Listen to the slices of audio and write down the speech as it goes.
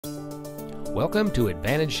Welcome to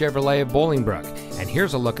Advantage Chevrolet of Bolingbrook, and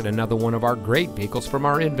here's a look at another one of our great vehicles from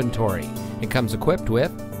our inventory. It comes equipped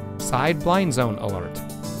with side blind zone alert,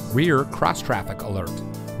 rear cross traffic alert,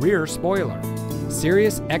 rear spoiler,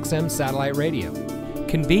 Sirius XM satellite radio,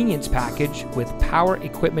 convenience package with power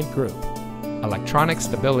equipment group, electronic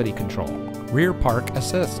stability control, rear park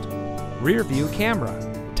assist, rear view camera,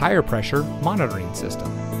 tire pressure monitoring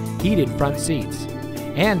system, heated front seats,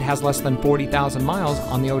 and has less than 40,000 miles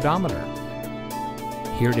on the odometer.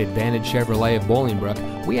 Here at Advantage Chevrolet of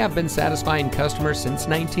Bolingbrook, we have been satisfying customers since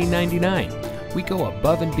 1999. We go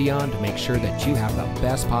above and beyond to make sure that you have the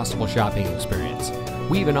best possible shopping experience.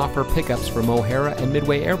 We even offer pickups from O'Hara and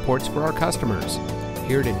Midway airports for our customers.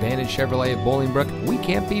 Here at Advantage Chevrolet of Bolingbrook, we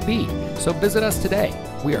can't be beat, so visit us today.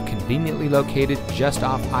 We are conveniently located just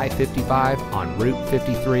off I-55 on Route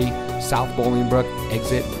 53, South Bolingbrook,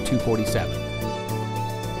 exit 247.